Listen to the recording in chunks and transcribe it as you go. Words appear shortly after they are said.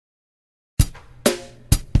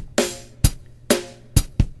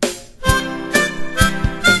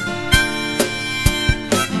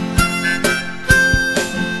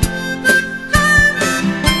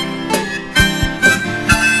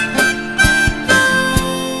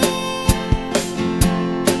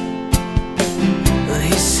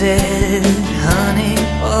said, honey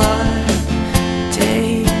boy,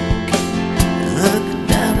 take a look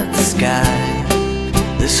down at the sky.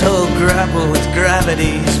 This whole grapple with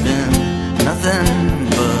gravity's been nothing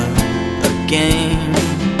but a game.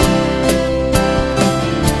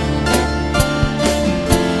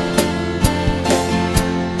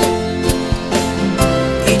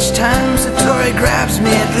 Each time Satori grabs me,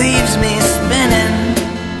 it leaves me spinning.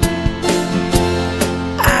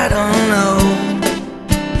 I don't know,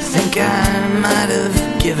 I think I might have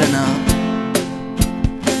given up.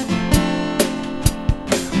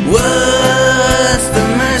 What's the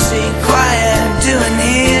mercy choir doing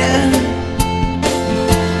here?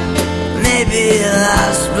 Maybe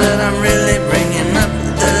lost, but I'm really bringing up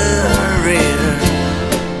the rear.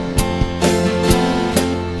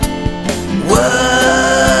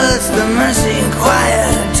 What's the mercy choir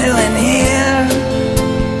doing here?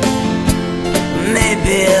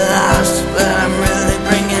 Maybe lost, but I'm really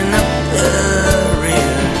bringing up the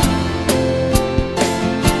rear.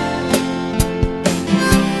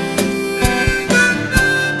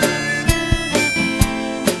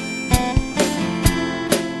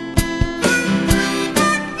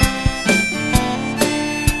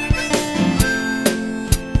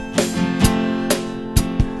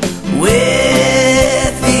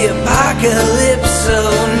 With the apocalypse so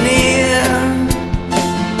near,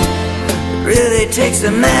 it really takes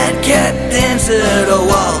a madcap dancer to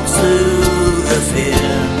waltz through the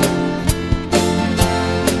fear.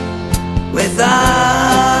 With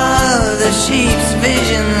all the sheep's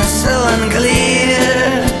vision so unclear,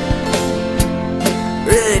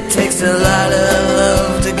 really takes a lot of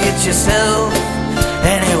love to get yourself